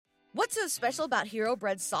What's so special about Hero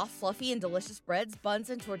Bread's soft, fluffy, and delicious breads, buns,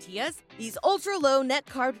 and tortillas? These ultra-low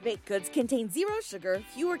net-carb baked goods contain zero sugar,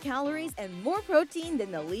 fewer calories, and more protein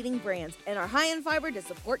than the leading brands, and are high in fiber to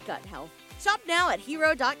support gut health. Shop now at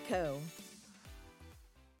hero.co.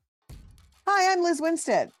 Hi, I'm Liz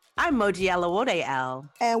Winstead. I'm Moji Alawode Al.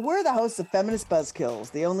 And we're the hosts of Feminist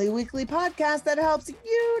Buzzkills, the only weekly podcast that helps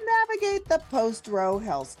you navigate the post-Roe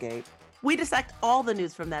hellscape. We dissect all the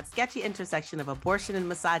news from that sketchy intersection of abortion and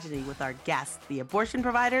misogyny with our guests, the abortion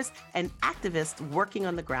providers and activists working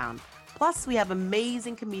on the ground. Plus, we have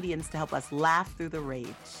amazing comedians to help us laugh through the rage.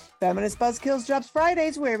 Feminist Buzzkills drops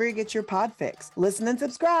Fridays wherever you get your pod fix. Listen and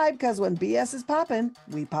subscribe, because when BS is poppin',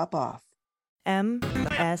 we pop off.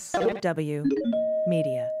 MSW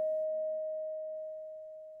Media.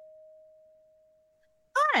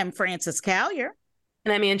 I'm Frances Callier.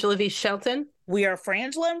 And I'm Angela V. Shelton. We are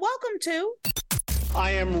Frangela, and welcome to... I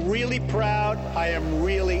am really proud. I am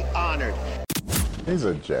really honored. He's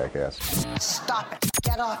a jackass. Stop it.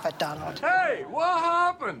 Get off it, Donald. Hey, what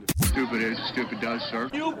happened? Stupid is, stupid does, sir.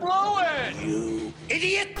 You blow it! You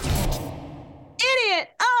idiot! Idiot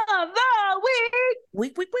of the week!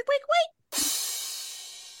 Week. We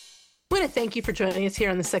want to thank you for joining us here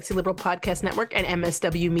on the Sexy Liberal Podcast Network and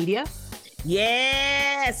MSW Media.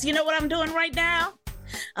 Yes! You know what I'm doing right now?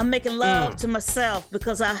 I'm making love to myself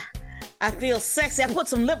because I feel sexy. I put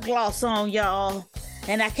some lip gloss on, y'all,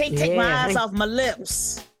 and I can't take my eyes off my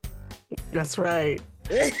lips. That's right.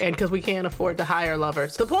 And because we can't afford to hire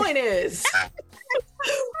lovers. The point is,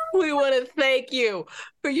 we want to thank you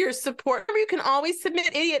for your support. You can always submit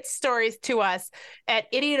idiot stories to us at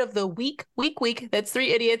idiot of the week, that's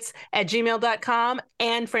 3 idiots at gmail.com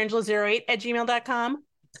and frangela08@gmail.com.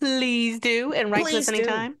 Please do, and write to us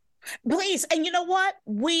anytime. Please. And you know what?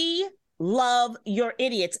 We love your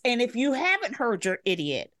idiots. And if you haven't heard your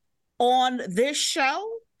idiot on this show,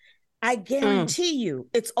 I guarantee you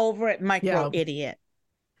it's over at Micro Idiot.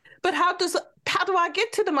 But how do I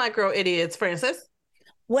get to the Micro Idiots, Frances?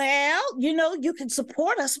 Well, you can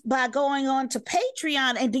support us by going on to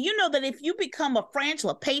Patreon. And do you know that if you become a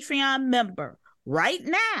Frangela Patreon member right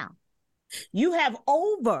now, you have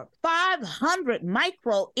over 500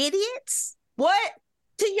 Micro Idiots? What?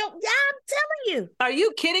 I'm telling you. Are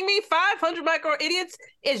you kidding me? 500 Micro Idiots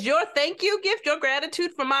is your thank you gift, your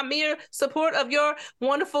gratitude for my mere support of your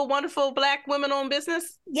wonderful, wonderful Black women-owned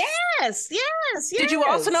business? Yes. Did you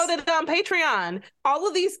also know that on Patreon, all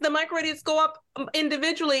of the Micro Idiots go up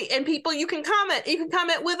individually, and people, you can comment. You can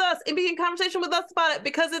comment with us and be in conversation with us about it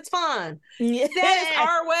because it's fun. Yeah. That is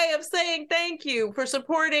our way of saying thank you for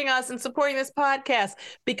supporting us and supporting this podcast,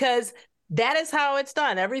 because that is how it's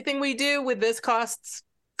done. Everything we do with this costs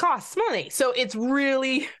money. So it's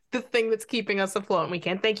really the thing that's keeping us afloat. And we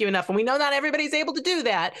can't thank you enough. And we know not everybody's able to do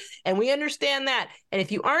that. And we understand that. And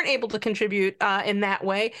if you aren't able to contribute in that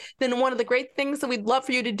way, then one of the great things that we'd love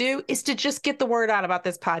for you to do is to just get the word out about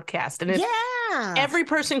this podcast. And if every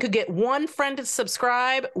person could get one friend to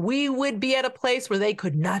subscribe, we would be at a place where they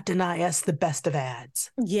could not deny us the best of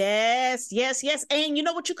ads. Yes. And you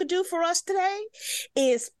know what you could do for us today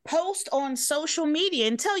is post on social media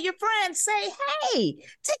and tell your friends, say, hey,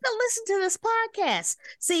 take a listen to this podcast.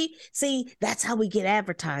 See, that's how we get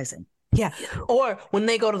advertising. Yeah. Or when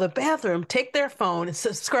they go to the bathroom, take their phone and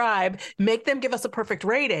subscribe, make them give us a perfect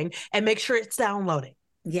rating, and make sure it's downloading.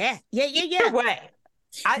 Yeah. Either way.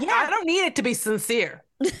 I don't need it to be sincere.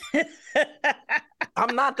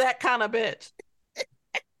 I'm not that kind of bitch.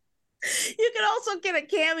 You can also get a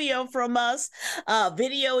cameo from us,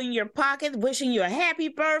 video in your pocket, wishing you a happy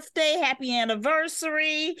birthday, happy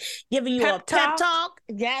anniversary, giving you a pep talk.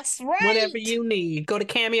 That's right. Whatever you need. Go to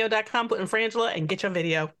cameo.com, put in Frangela, and get your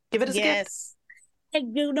video. Give it as a gift.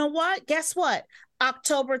 And you know what? Guess what?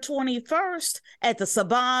 October 21st at the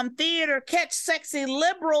Saban Theater. Catch Sexy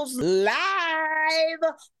Liberals live,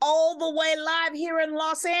 all the way live here in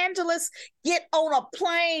Los Angeles. Get on a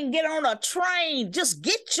plane, get on a train. Just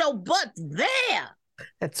get your butt there.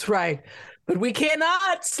 That's right. But we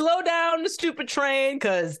cannot slow down the stupid train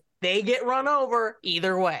because they get run over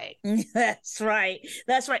either way. That's right.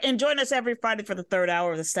 And join us every Friday for the third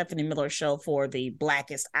hour of the Stephanie Miller Show for the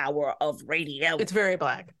blackest hour of radio. It's very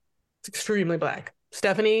black. It's extremely black.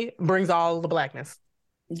 Stephanie brings all the blackness.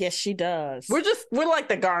 Yes, she does. We're like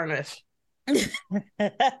the garnish. We're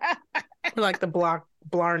like the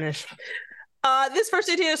blarnish. This first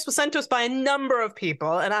idiot was sent to us by a number of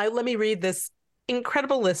people, and let me read this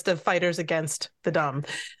incredible list of fighters against the dumb.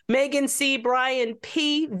 Megan C., Brian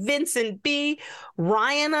P., Vincent B.,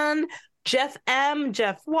 Ryanon, Jeff M,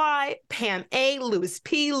 Jeff Y, Pam A, Louis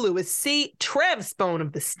P, Louis C, Trev Spone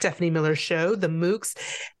of the Stephanie Miller Show, The Mooks,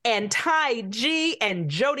 and Ty G and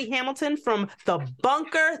Jody Hamilton from The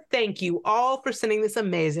Bunker. Thank you all for sending this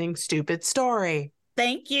amazing, stupid story.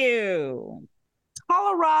 Thank you.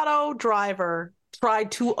 Colorado driver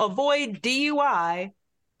tried to avoid DUI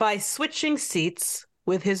by switching seats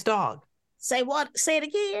with his dog. Say what? Say it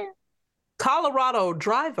again. Colorado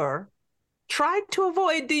driver tried to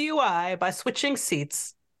avoid DUI by switching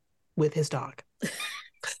seats with his dog.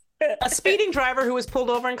 A speeding driver who was pulled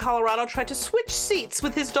over in Colorado tried to switch seats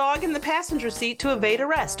with his dog in the passenger seat to evade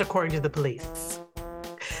arrest, according to the police.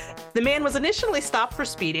 The man was initially stopped for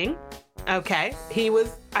speeding. Okay, he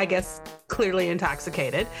was, I guess, clearly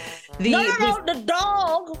intoxicated. The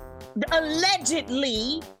dog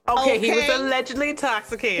allegedly. Okay, he was allegedly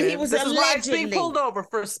intoxicated. He was this allegedly. is why he's being pulled over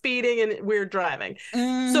for speeding and weird driving.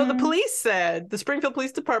 So the police said, the Springfield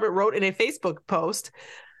Police Department wrote in a Facebook post,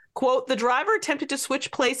 quote, the driver attempted to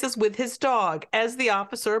switch places with his dog as the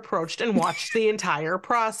officer approached and watched the entire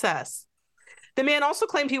process. The man also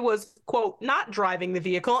claimed he was, quote, not driving the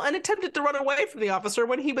vehicle and attempted to run away from the officer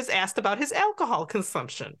when he was asked about his alcohol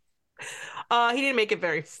consumption. He didn't make it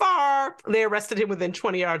very far. They arrested him within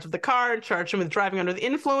 20 yards of the car and charged him with driving under the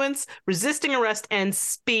influence, resisting arrest, and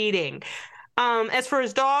speeding. As for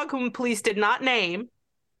his dog, whom police did not name,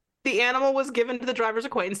 the animal was given to the driver's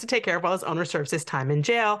acquaintance to take care of while his owner serves his time in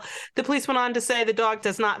jail. The police went on to say the dog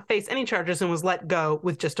does not face any charges and was let go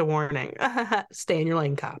with just a warning. Stay in your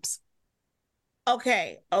lane, cops.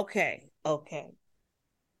 Okay. I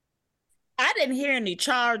didn't hear any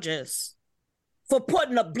charges for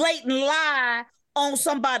putting a blatant lie on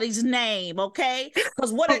somebody's name, okay?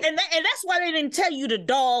 Because and that's why they didn't tell you the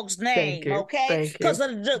dog's name, okay? Because of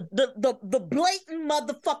the blatant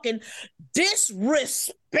motherfucking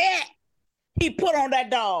disrespect he put on that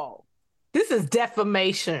dog. This is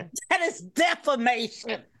defamation. That is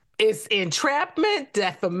defamation. It's entrapment,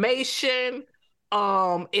 defamation.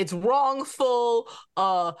 It's wrongful.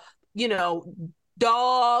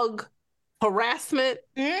 Dog harassment.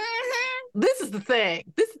 Mm-hmm. This is the thing.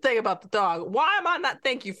 This is the thing about the dog. Why am I not?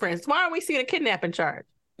 Thank you, friends. Why aren't we seeing a kidnapping charge?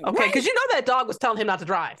 Okay, because you know that dog was telling him not to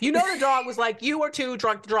drive. You know the dog was like, "You are too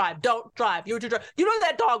drunk to drive. Don't drive. You were too drunk." You know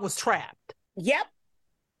that dog was trapped. Yep.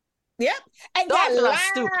 And Dogs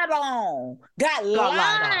got lied on. Got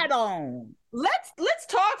lied on. Let's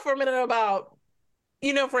talk for a minute about,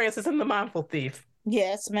 Frances and the Mindful Thief.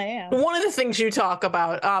 Yes, ma'am. One of the things you talk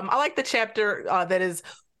about, I like the chapter that is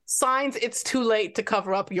signs it's too late to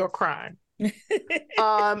cover up your crime. And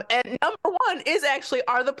number one is actually,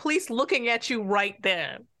 are the police looking at you right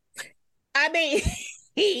then? I mean,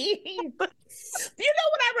 you know what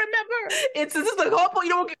I remember? This is the whole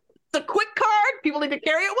point. The quick card, people need to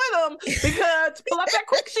carry it with them because pull up that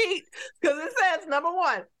quick sheet because it says, number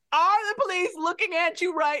one, are the police looking at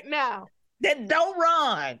you right now? Then don't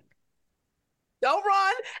run. Don't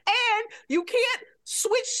run. And you can't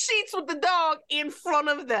switch seats with the dog in front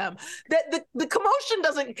of them. The commotion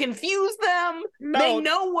doesn't confuse them. No. They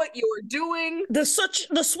know what you're doing. The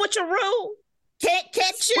switcheroo can't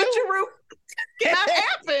catch you. Switcheroo cannot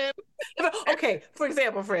happen. Okay, for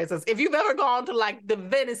example, Francis, if you've ever gone to like the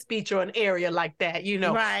Venice Beach or an area like that,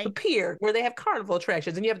 right. The pier where they have carnival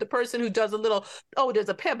attractions, and you have the person who does there's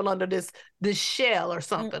a pebble under this shell or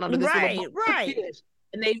something under this little fish.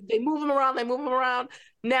 And they move them around.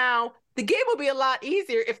 Now, the game will be a lot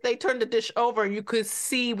easier if they turn the dish over and you could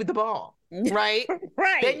see with the ball, right?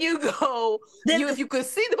 Right. Then you go, if you could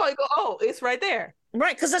see the ball, you go, oh, it's right there.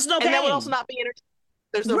 Right, because there's no game. And that would also not be entertaining.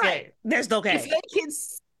 There's no game. There's no game.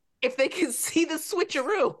 If they can see the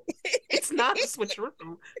switcheroo, it's not a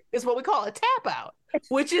switcheroo. It's what we call a tap out,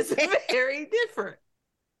 which is very different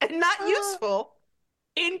and not useful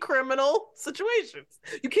in criminal situations.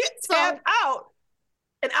 You can't tap out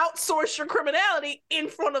and outsource your criminality in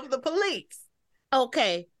front of the police.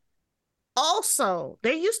 Okay. Also,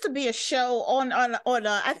 there used to be a show on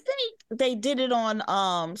I think they did it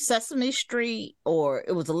on Sesame Street, or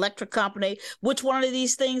it was Electric Company. Which one of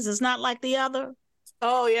these things is not like the other?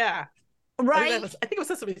 Oh yeah. Right. I think it was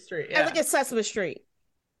Sesame Street. Yeah. I think it's Sesame Street.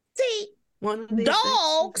 See,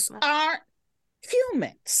 dogs aren't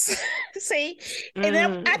humans. See? And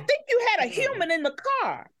then I think you had a human in the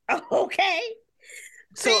car. Okay.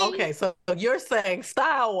 So you're saying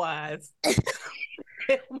style-wise,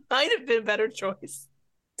 it might have been a better choice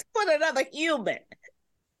to put another human.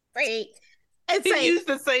 See? And use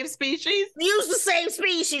the same species? Use the same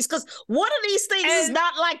species, because one of these things is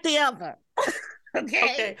not like the other.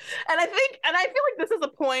 Okay. And I feel like this is a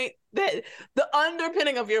point that the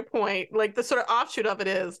underpinning of your point, like the sort of offshoot of it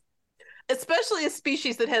is, especially a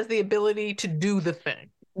species that has the ability to do the thing.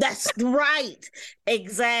 That's right.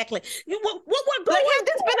 Exactly. What we're going like if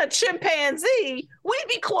this been a chimpanzee, we'd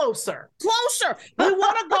be closer. Closer. We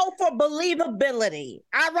want to go for believability.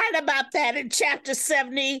 I write about that in chapter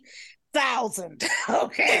 70,000.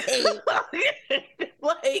 Okay.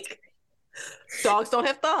 Like dogs don't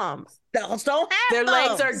have thumbs. Dogs don't have Their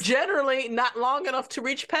thumbs. legs are generally not long enough to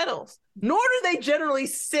reach pedals, nor do they generally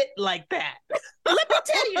sit like that. Let me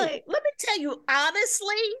tell you,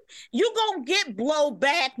 honestly, you're gonna get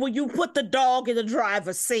blowback when you put the dog in the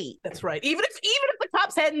driver's seat. That's right. Even if the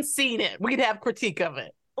cops hadn't seen it, we'd have critique of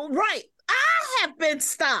it. Right. I have been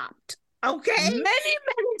stopped. Okay. Many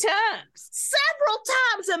times. Several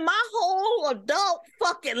times in my whole adult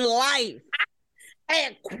fucking life.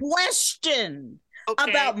 And questioned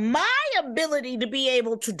about my ability to be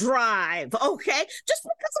able to drive, okay? Just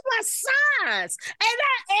because of my size. And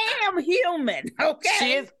I am human,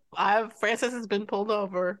 okay? Frances has been pulled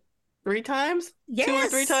over 3 times? Yes. 2 or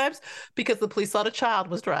 3 times? Because the police thought a child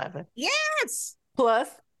was driving. Yes. Plus,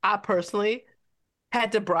 I personally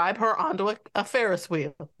had to bribe her onto a Ferris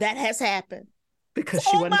wheel. That has happened. Because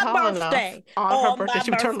she wasn't tall enough. On her birthday,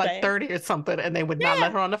 she would turn like 30 or something, and they would not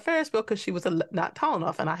let her on the Ferris wheel because she was not tall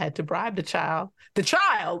enough. And I had to bribe the child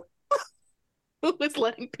who was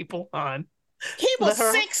letting people on. He was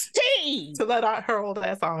 16 to let her old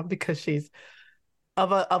ass on because she's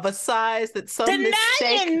of a size that some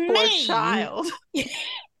mistake for a child.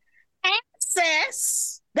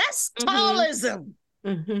 Access. That's tallism.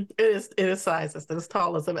 Mm-hmm. It is sizes. It is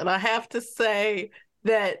tallism, and I have to say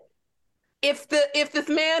that. If this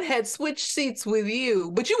man had switched seats with you,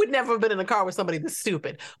 but you would never have been in a car with somebody this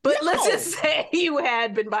stupid. But let's just say you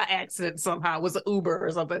had been by accident somehow, it was an Uber or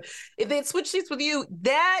something. If they had switched seats with you,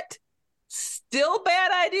 that still bad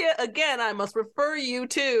idea. Again, I must refer you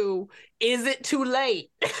to, is it too late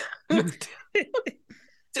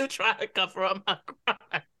to try to cover up my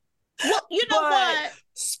crime? Well, you know what?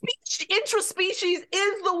 Intraspecies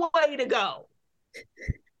is the way to go.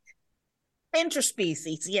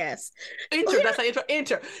 Interspecies, yes. It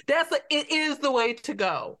is the way to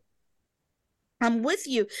go. I'm with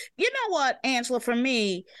you. You know what, Angela, for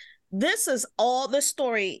me, this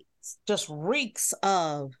story just reeks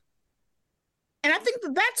of, and I think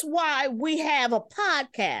that's why we have a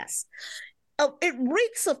podcast. It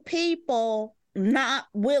reeks of people not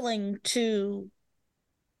willing to,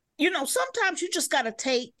 sometimes you just got to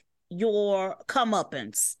take your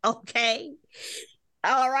comeuppance, okay?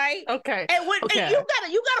 All right. Okay. And when and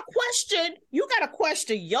you gotta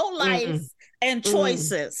question your life and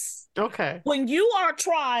choices. Okay. When you are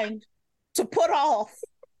trying to put off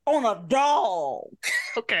on a dog.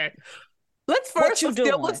 Okay. Let's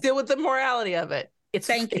deal with the morality of it. It's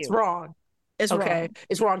wrong. It's wrong.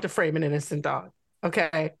 It's wrong to frame an innocent dog.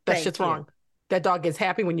 Okay. That shit's wrong. That dog gets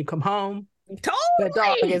happy when you come home. Totally. That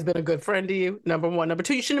dog has been a good friend to you, number one. Number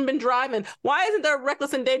two, you shouldn't have been driving. Why isn't there a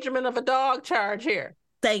reckless endangerment of a dog charge here?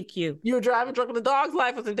 Thank you. You were driving drunk and the dog's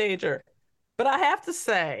life was in danger. But I have to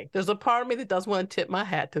say, there's a part of me that does want to tip my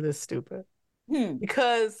hat to this stupid.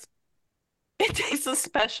 Because it takes a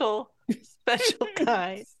special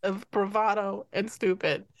kind of bravado and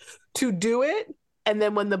stupid to do it. And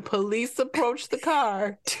then when the police approach the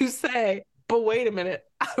car to say, but wait a minute,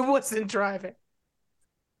 I wasn't driving.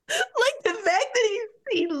 Like the fact that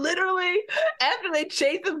he literally, after they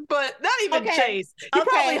chase him, but not even chase,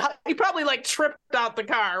 he probably like tripped out the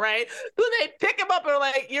car, right? So they pick him up and are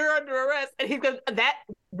like, you're under arrest. And he goes,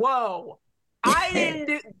 whoa, I didn't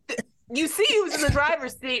do, you see he was in the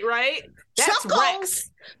driver's seat, right? That's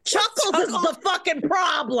Rex. Chuckles is the fucking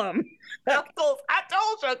problem. Chuckles, I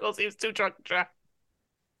told Chuckles he was too drunk to drive.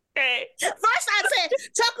 Okay. First I said,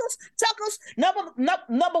 Chuckles,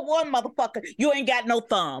 number one, motherfucker, you ain't got no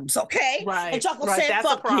thumbs, okay? Right. And Chuckles said, that's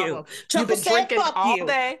fuck you. Chuckles said, fuck all you.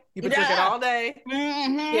 Day. You've been drinking all day.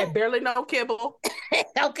 Mm-hmm. Yeah, barely no kibble.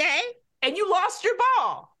 Okay. And you lost your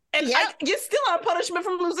ball. And you're still on punishment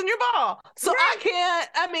from losing your ball. So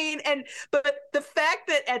but the fact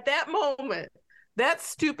that at that moment, that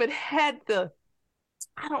stupid had the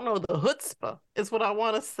chutzpah is what I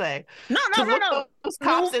want to say. No. Those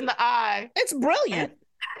cops in the eye. It's brilliant.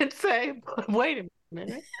 And say, wait a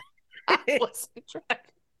minute. I wasn't driving.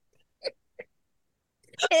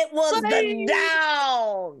 It was the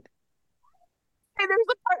dog. And there's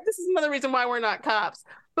a part, this is another reason why we're not cops.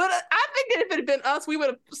 But I think that if it had been us, we would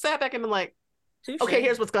have sat back and been like, okay,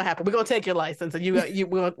 here's what's going to happen. We're going to take your license and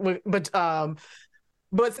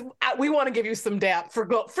But we want to give you some dap for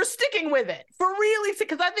sticking with it, for really,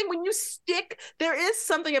 because I think when you stick, there is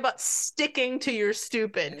something about sticking to your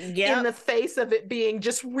stupid in the face of it being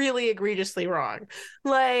just really egregiously wrong.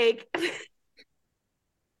 Like,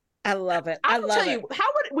 I love it. I will tell you, how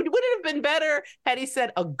would it have been better had he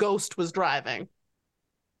said a ghost was driving?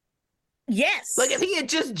 Yes. Like if he had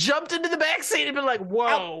just jumped into the backseat and been like,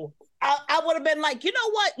 whoa. I would have been like, you know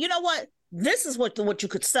what? This is what you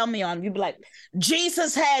could sell me on. You'd be like,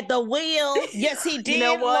 Jesus had the wheel. Yes, he did, you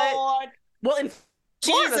know what? Lord. Well, in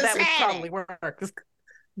Florida, that would probably work.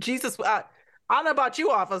 Jesus, I don't know about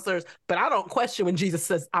you officers, but I don't question when Jesus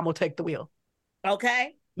says, I'm going to take the wheel.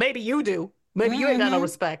 Okay. Maybe you do. Maybe you ain't got no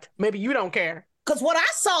respect. Maybe you don't care. Because what I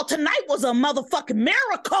saw tonight was a motherfucking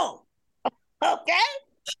miracle. Okay?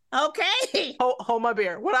 Okay. Hold my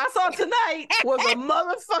beer. What I saw tonight was a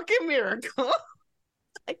motherfucking miracle.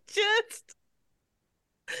 But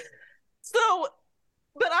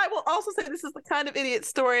I will also say this is the kind of idiot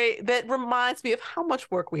story that reminds me of how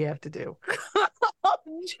much work we have to do.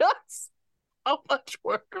 Just how much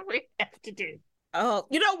work we have to do. Oh,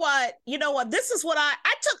 you know what? This is what I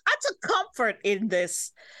took comfort in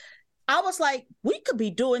this. I was like, we could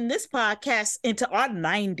be doing this podcast into our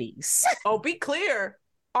 90s. Oh, be clear.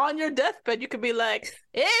 On your deathbed, you could be like,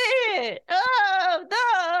 hey, oh,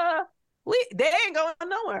 no. They ain't going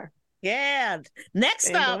nowhere. Yeah.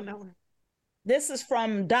 Next up, this is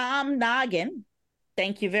from Dom Noggin.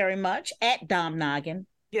 Thank you very much. At Dom Noggin.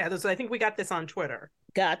 Yeah, I think we got this on Twitter.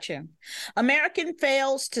 Gotcha. American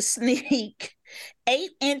fails to sneak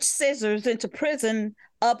 8-inch scissors into prison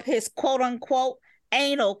up his quote-unquote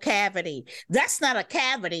anal cavity. That's not a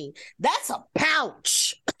cavity. That's a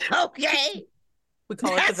pouch. Okay? We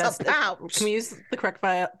call it the vestibule. Can we use the correct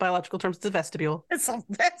biological terms? It's a vestibule. It's a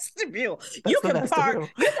vestibule. You can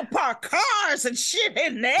park cars and shit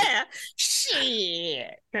in there.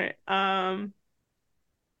 Shit. Okay.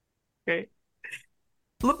 Okay.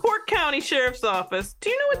 LaPorte County Sheriff's Office. Do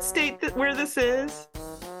you know what state where this is?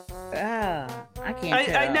 I can't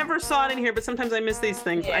tell. I never saw it in here, but sometimes I miss these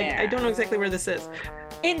things. Yeah. I don't know exactly where this is.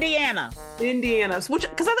 Indiana, which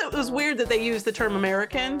because I thought it was weird that they used the term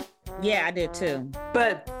American. Yeah, I did too.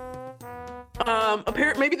 But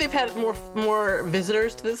apparently, maybe they've had more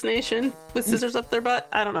visitors to this nation with scissors up their butt.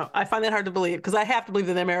 I don't know. I find that hard to believe because I have to believe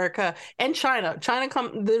that America and China.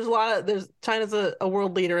 China's a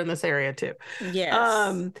world leader in this area too.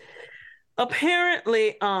 Yes.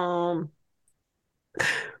 Apparently, the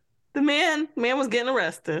man was getting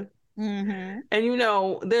arrested, and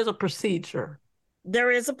there's a procedure.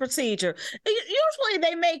 There is a procedure. Usually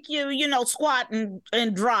they make you, squat and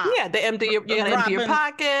drop. Yeah, they empty you gotta empty your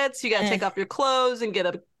pockets, you gotta take off your clothes and get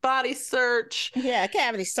a body search. Yeah,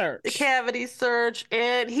 cavity search. The cavity search.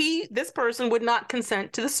 And this person would not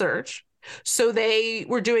consent to the search. So they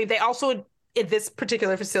also at this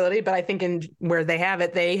particular facility, but I think in where they have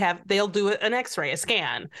it, they'll do an X-ray, a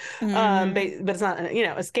scan. But it's not,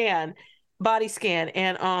 a scan, body scan,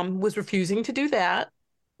 and was refusing to do that.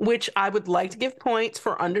 Which I would like to give points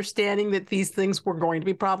for understanding that these things were going to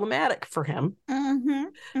be problematic for him.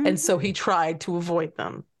 And so he tried to avoid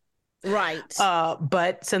them. Right.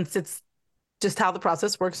 But since it's just how the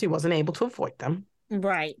process works, he wasn't able to avoid them.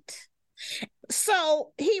 Right.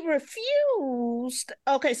 So he refused.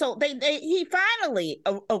 Okay, so he finally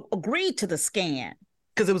agreed to the scan.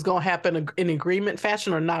 Because it was going to happen in agreement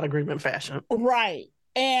fashion or not agreement fashion. Right.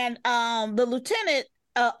 And the lieutenant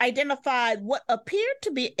identified what appeared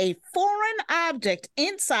to be a foreign object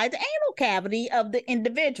inside the anal cavity of the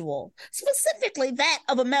individual, specifically that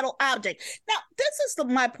of a metal object. Now, this is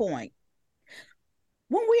my point.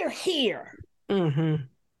 When we're here, the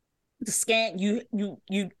scan, you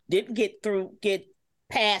didn't get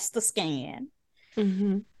past the scan.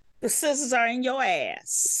 The scissors are in your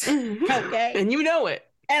ass. Okay. And you know it.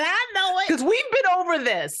 And I know it. Because we've been over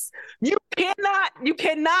this. You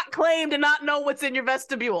cannot claim to not know what's in your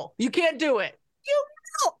vestibule. You can't do it.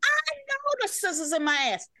 I know the scissors in my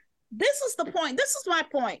ass. This is the point. This is my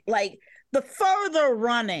point. Like the further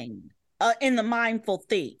running in the mindful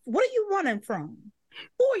thief. What are you running from?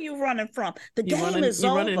 Who are you running from? The game is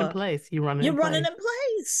over. You're running in place. You're running in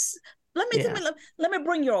place. Let me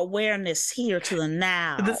bring your awareness here to the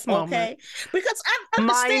now. This moment. Okay? Because I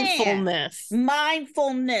understand.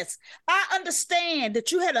 Mindfulness. I understand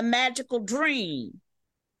that you had a magical dream.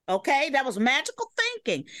 Okay? That was magical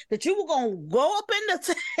thinking. That you were going to go up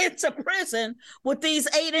into prison with these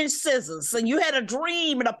 8-inch scissors. And you had a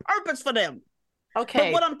dream and a purpose for them. Okay.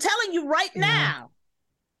 But what I'm telling you right now,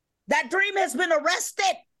 that dream has been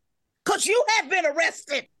arrested. Because you have been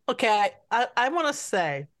arrested. Okay. I want to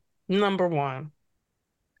say, number one,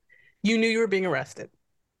 you knew you were being arrested.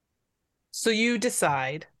 So you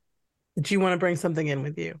decide that you want to bring something in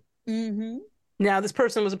with you. Mm-hmm. Now, this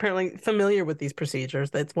person was apparently familiar with these procedures.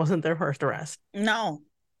 That wasn't their first arrest. No.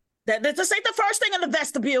 This ain't the first thing in the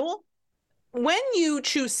vestibule. When you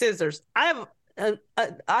choose scissors, I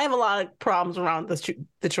have a lot of problems around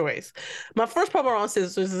the choice. My first problem around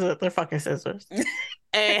scissors is that they're fucking scissors.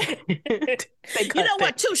 And you know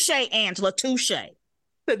what? Touche, Angela. Touche.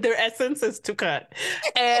 Their essence is to cut.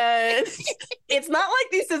 And it's not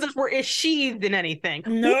like these scissors were sheathed in anything.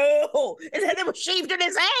 No. It was sheathed in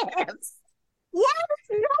his ass. Why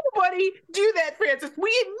would nobody do that, Frances?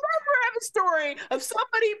 We never have a story of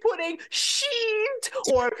somebody putting sheathed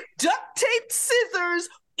or duct taped scissors.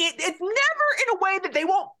 It's never in a way that they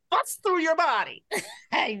won't bust through your body.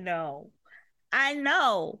 I know.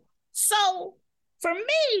 So for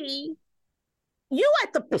me, you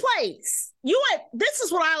at the place. This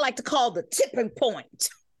is what I like to call the tipping point.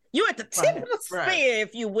 You at the tip of the spear,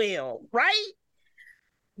 if you will, right?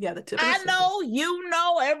 Yeah, the tip. I know, you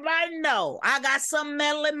know, everybody know. I got some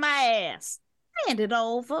metal in my ass. Hand it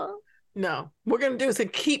over. No, we're gonna do is to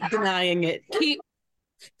keep denying it. Keep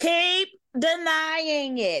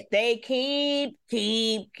denying it. They keep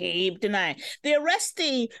denying. The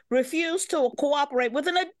arrestee refused to cooperate with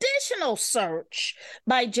an additional search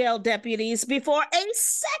by jail deputies before a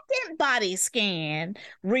second body scan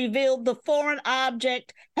revealed the foreign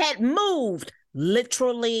object had moved.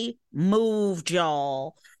 Literally moved,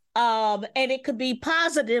 y'all. And it could be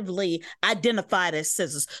positively identified as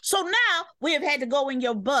scissors. So now we have had to go in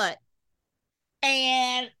your butt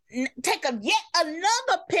and take yet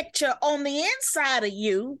another picture on the inside of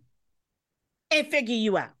you and figure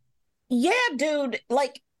you out. Yeah, dude.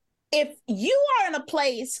 Like, if you are in a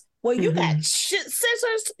place where you got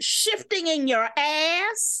scissors shifting in your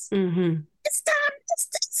ass, it's time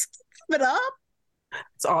to give it up.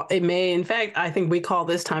 It may, in fact, I think we call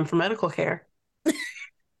this time for medical care.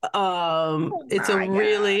 It's a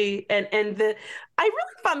really, I really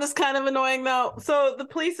found this kind of annoying though. So the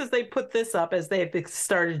police, as they put this up, as they've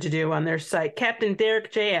started to do on their site, Captain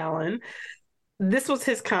Derek J. Allen, this was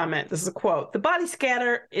his comment. This is a quote. "The body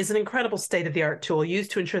scatter is an incredible state-of-the-art tool used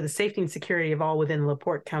to ensure the safety and security of all within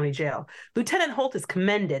LaPorte County Jail. Lieutenant Holt is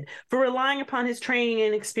commended for relying upon his training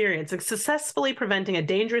and experience and successfully preventing a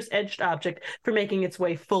dangerous edged object from making its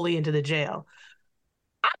way fully into the jail."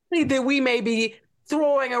 I think that we may be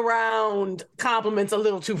throwing around compliments a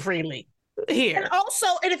little too freely here.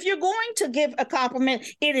 And if you're going to give a compliment,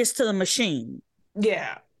 it is to the machine.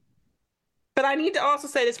 Yeah. But I need to also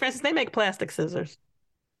say this, Frances, they make plastic scissors.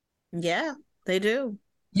 Yeah, they do.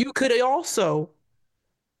 You could also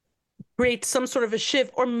create some sort of a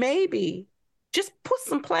shiv, or maybe just put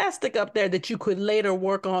some plastic up there that you could later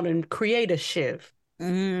work on and create a shiv.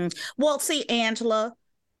 Well, see, Angela,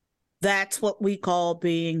 that's what we call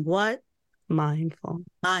being what?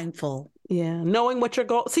 Mindful. Yeah. Knowing what your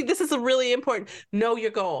goal. See, this is a really important. Know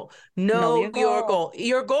your goal. Know your goal.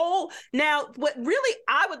 Your goal. Now, what really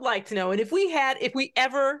I would like to know, and if we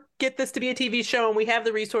ever get this to be a TV show and we have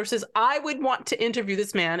the resources, I would want to interview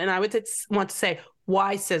this man and I would want to say,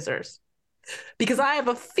 why scissors? Because I have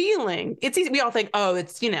a feeling it's easy. We all think, oh,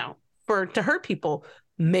 it's, to hurt people.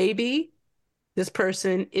 Maybe this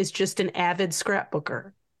person is just an avid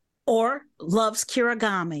scrapbooker. Or loves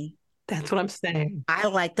kirigami. That's what I'm saying. I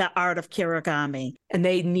like the art of kirigami. And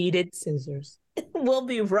they needed scissors. We'll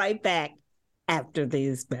be right back after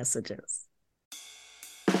these messages.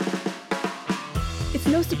 It's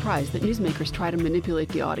no surprise that newsmakers try to manipulate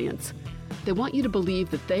the audience. They want you to believe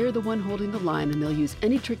that they are the one holding the line and they'll use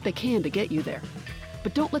any trick they can to get you there.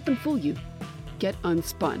 But don't let them fool you. Get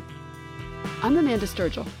unspun. I'm Amanda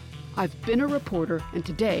Sturgill. I've been a reporter, and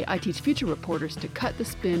today I teach future reporters to cut the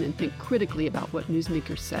spin and think critically about what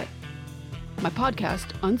newsmakers say. My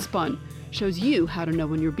podcast, Unspun, shows you how to know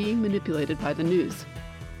when you're being manipulated by the news.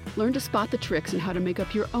 Learn to spot the tricks and how to make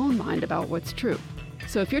up your own mind about what's true.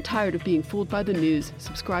 So if you're tired of being fooled by the news,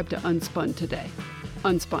 subscribe to Unspun today.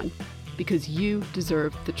 Unspun, because you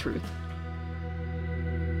deserve the truth.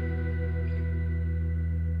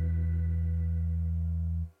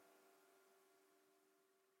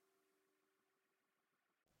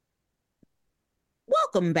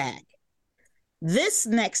 Welcome back. This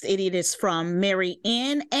next idiot is from Mary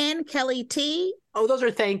N. and Kelly T. Oh, those are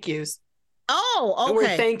thank yous. Oh, okay. And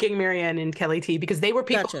we're thanking Mary Ann and Kelly T because they were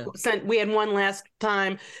people who sent. We had one last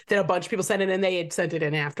time that a bunch of people sent it and they had sent it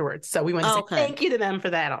in afterwards. So we want to say thank you to them for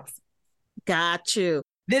that also. Got you.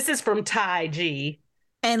 This is from Ty G.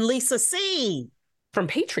 And Lisa C. From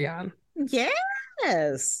Patreon.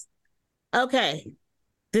 Yes. Okay.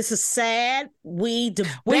 This is sad. We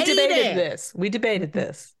debated this. We debated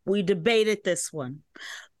this. We debated this one.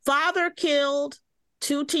 Father killed,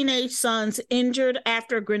 2 teenage sons injured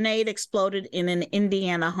after a grenade exploded in an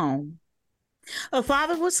Indiana home. A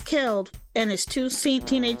father was killed and his 2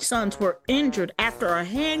 teenage sons were injured after a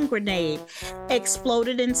hand grenade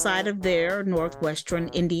exploded inside of their northwestern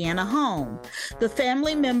Indiana home. The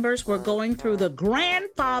family members were going through the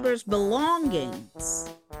grandfather's belongings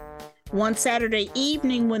one Saturday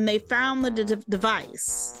evening when they found the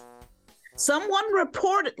device. Someone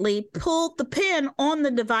reportedly pulled the pin on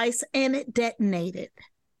the device and it detonated.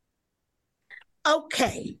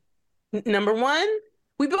 Okay. Number one,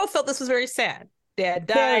 we both felt this was very sad. Dad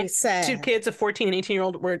died. Very sad. 2 kids, a 14 and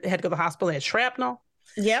 18-year-old, had to go to the hospital. They had shrapnel.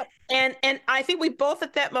 Yep. And I think we both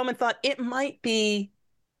at that moment thought it might be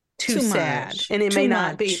too sad. Much. And it Too may much.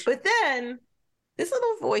 not be. But then this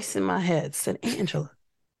little voice in my head said, Angela,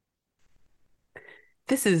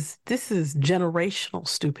 this is generational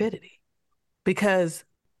stupidity. Because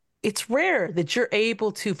it's rare that you're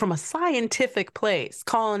able to, from a scientific place,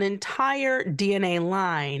 call an entire DNA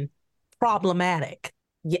line problematic.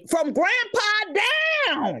 Yeah, from grandpa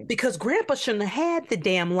down. Because grandpa shouldn't have had the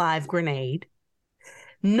damn live grenade,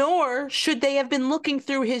 nor should they have been looking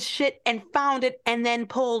through his shit and found it and then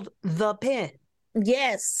pulled the pin.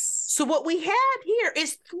 Yes. So what we had here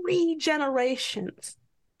is 3 generations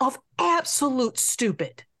of absolute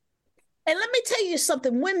stupid. And let me tell you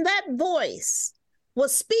something. When that voice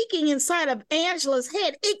was speaking inside of Angela's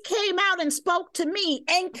head, it came out and spoke to me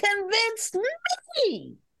and convinced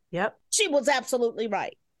me. Yep. She was absolutely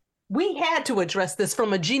right. We had to address this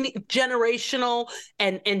from a generational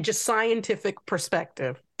and just scientific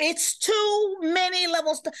perspective. It's too many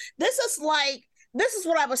levels. This is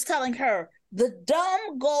what I was telling her. The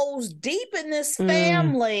dumb goes deep in this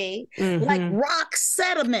family, like rock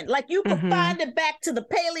sediment. Like you can find it back to the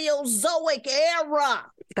Paleozoic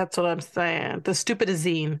era. That's what I'm saying. The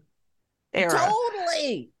stupidizine era.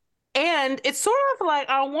 Totally. And it's sort of like,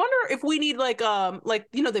 I wonder if we need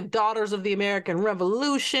the daughters of the American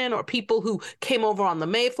Revolution or people who came over on the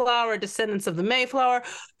Mayflower, descendants of the Mayflower,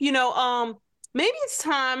 maybe it's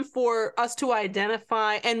time for us to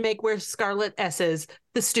identify and wear scarlet S's,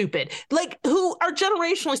 the stupid, like who are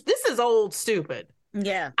generationally, this is old stupid.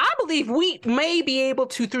 Yeah. I believe we may be able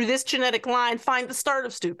to, through this genetic line, find the start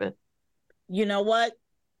of stupid. You know what?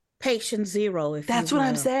 Patient Zero. That's what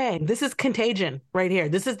I'm saying. This is Contagion right here.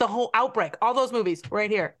 This is the whole Outbreak. All those movies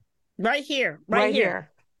right here. Right here. Right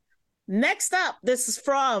here. Next up, this is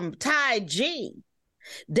from Ty G.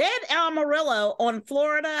 Dead Amarillo on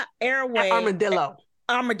Florida Airways. Armadillo.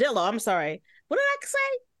 I'm sorry. What did I say?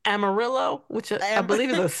 Amarillo, which I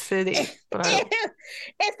believe is a city. But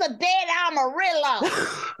it's a dead Amarillo.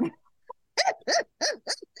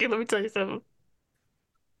 Okay, let me tell you something.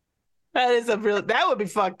 That would be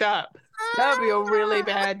fucked up. That would be a really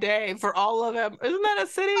bad day for all of them. Isn't that a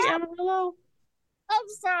city, Amarillo? I'm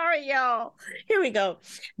sorry, y'all. Here we go.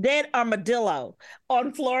 Dead Armadillo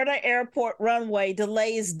on Florida airport runway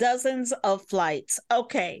delays dozens of flights.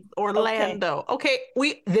 Okay. Orlando. Okay.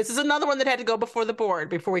 This is another one that had to go before the board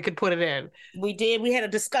before we could put it in. We did. We had a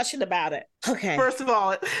discussion about it. Okay. First of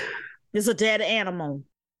all, it's a dead animal.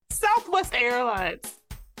 Southwest Airlines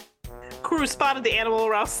crew spotted the animal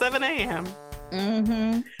around 7 a.m.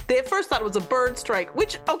 They at first thought it was a bird strike,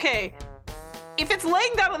 which, okay, if it's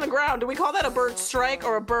laying down on the ground, do we call that a bird strike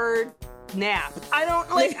or a bird nap? I don't.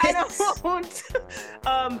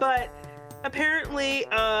 But apparently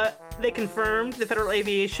they confirmed, the Federal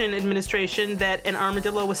Aviation Administration, that an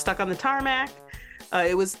armadillo was stuck on the tarmac.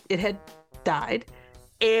 It had died.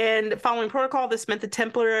 And following protocol, this meant the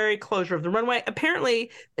temporary closure of the runway.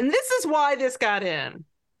 Apparently, and this is why this got in.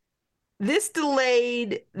 This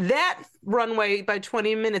delayed that runway by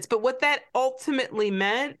 20 minutes. But what that ultimately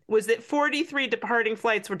meant was that 43 departing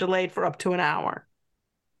flights were delayed for up to an hour.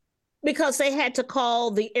 Because they had to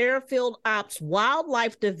call the Airfield Ops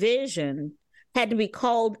Wildlife Division, had to be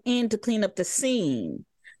called in to clean up the scene,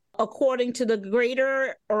 according to the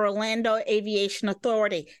Greater Orlando Aviation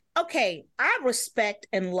Authority. Okay, I respect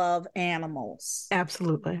and love animals.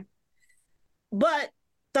 Absolutely. But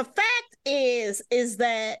the fact is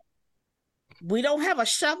that we don't have a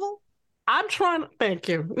shovel. I'm trying. Thank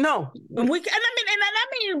you. No, I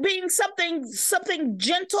mean, being something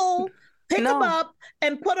gentle. Pick them up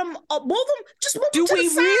and put them. Move them. Just move them to the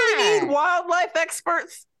side. Do we really need wildlife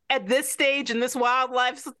experts at this stage in this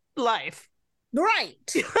wildlife's life? Right.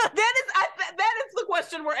 That is the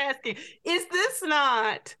question we're asking. Is this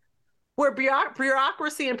not where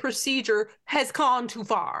bureaucracy and procedure has gone too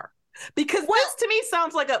far? Because this to me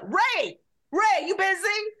sounds like a Ray, you busy?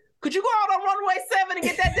 Could you go out on runway 7 and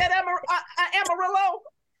get that dead Amarillo?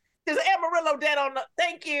 There's Amarillo dead on the.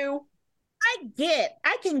 Thank you.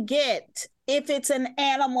 I can get if it's an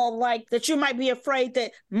animal like that you might be afraid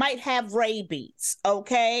that might have rabies,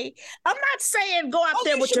 okay? I'm not saying go out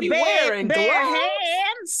there with your bare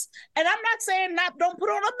hands, and I'm not saying don't put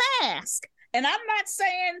on a mask, and I'm not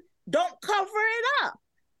saying don't cover it up.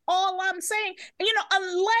 All I'm saying,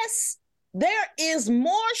 unless there is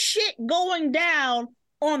more shit going down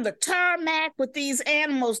on the tarmac with these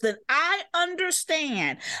animals that I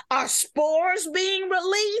understand are spores being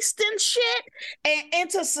released and shit and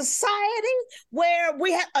into society where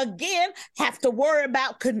we have to worry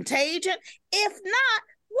about contagion. If not,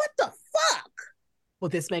 what the fuck? Well,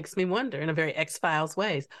 this makes me wonder in a very X-Files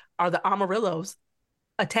ways. Are the Amarillos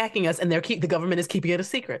attacking us and the government is keeping it a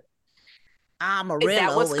secret? Amarillo is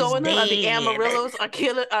that what's going on? Are the dead. Amarillos are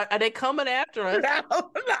killing? Are they coming after us?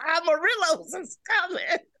 No, the Amarillos is coming.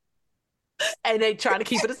 And they try to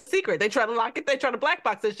keep it a secret. They try to lock it. They try to black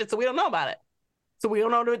box this shit so we don't know about it. So we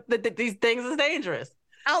don't know that these things is dangerous.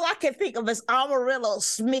 All I can think of is Amarillo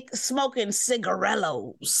smoking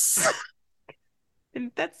cigarellos.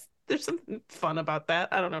 And there's something fun about that.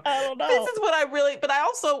 I don't know. This is what I really, but I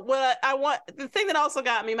also, I want, the thing that also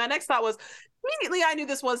got me, my next thought was, immediately I knew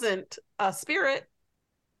this wasn't a spirit.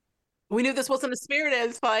 We knew this wasn't a spirit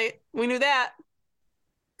as fight. We knew that.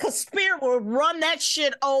 Because spirit will run that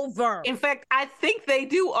shit over. In fact, I think they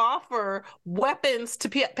do offer weapons to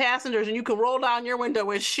passengers, and you can roll down your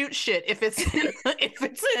window and shoot shit if it's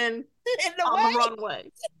in the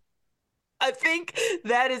runway. I think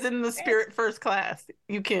that is in the Spirit First Class.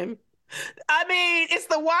 You can. I mean, it's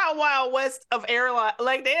the wild, wild west of airline.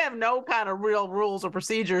 Like, they have no kind of real rules or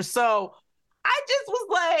procedures. So I just was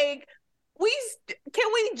like,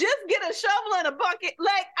 can we just get a shovel and a bucket?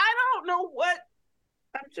 Like, I don't know what.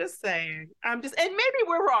 I'm just saying. And maybe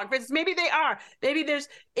we're wrong. Maybe they are. Maybe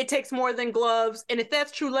it takes more than gloves. And if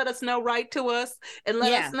that's true, let us know. Write to us and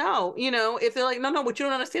let us know. If they're like, no, what you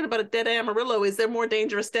don't understand about a dead Amarillo is they're more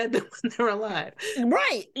dangerous dead than when they're alive.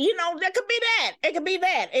 Right. That could be that. It could be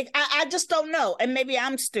that. I just don't know. And maybe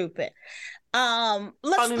I'm stupid.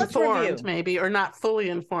 Let's review. Maybe, or not fully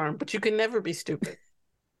informed, but you can never be stupid.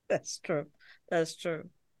 That's true.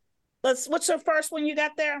 What's the first one you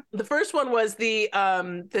got there? The first one was the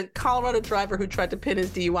Colorado driver who tried to pin his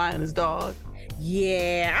DUI on his dog.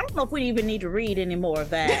 Yeah, I don't know if we even need to read any more of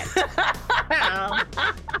that.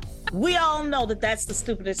 We all know that that's the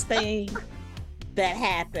stupidest thing that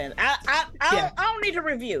happened. I don't need to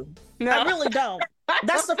review. No. I really don't.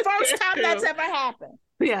 That's the first time that's ever happened.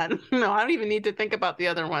 Yeah, no, I don't even need to think about the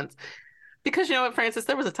other ones. Because you know what, Frances,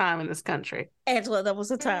 there was a time in this country. Angela, there was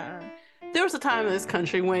a time. There was a time in this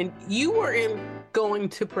country when you were going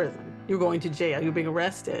to prison, you were going to jail, you were being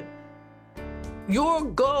arrested. Your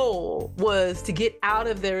goal was to get out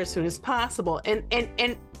of there as soon as possible. And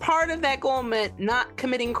part of that goal meant not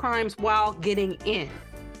committing crimes while getting in.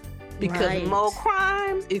 Because more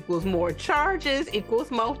crimes equals more charges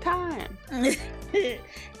equals more time.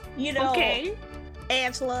 Okay.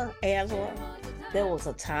 Angela, there was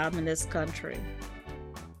a time in this country.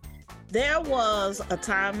 There was a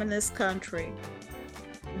time in this country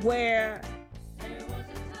where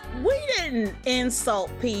we didn't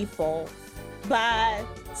insult people by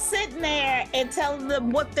sitting there and telling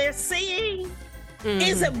them what they're seeing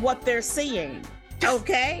isn't what they're seeing.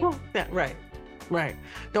 Okay? Yeah, right.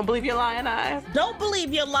 Don't believe your lying eyes. Don't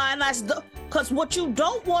believe your lying eyes. Because what you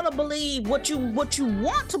don't want to believe, what you want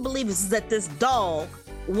to believe is that this dog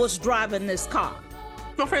was driving this car.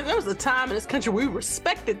 My friend, there was a time in this country where we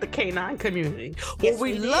respected the canine community, where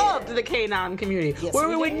we loved the canine community, where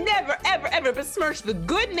we would never, ever, ever besmirch the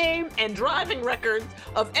good name and driving records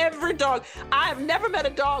of every dog. I have never met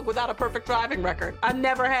a dog without a perfect driving record. I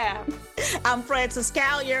never have. I'm Frances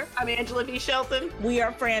Callier. I'm Angela V. Shelton. We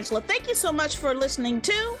are Frangela. Thank you so much for listening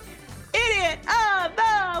to Idiot of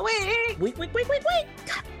the Week. Week.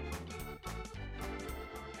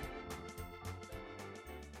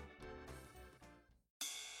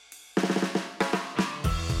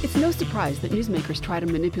 It's no surprise that newsmakers try to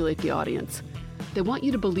manipulate the audience. They want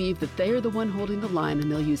you to believe that they are the one holding the line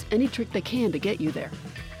and they'll use any trick they can to get you there.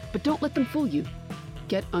 But don't let them fool you.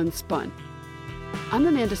 Get unspun. I'm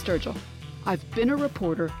Amanda Sturgill. I've been a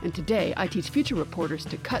reporter, and today I teach future reporters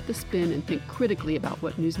to cut the spin and think critically about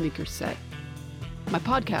what newsmakers say. My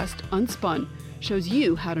podcast, Unspun, shows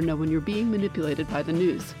you how to know when you're being manipulated by the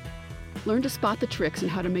news. Learn to spot the tricks and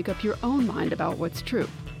how to make up your own mind about what's true.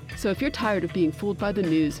 So if you're tired of being fooled by the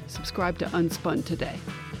news, subscribe to Unspun today.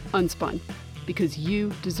 Unspun, because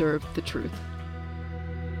you deserve the truth.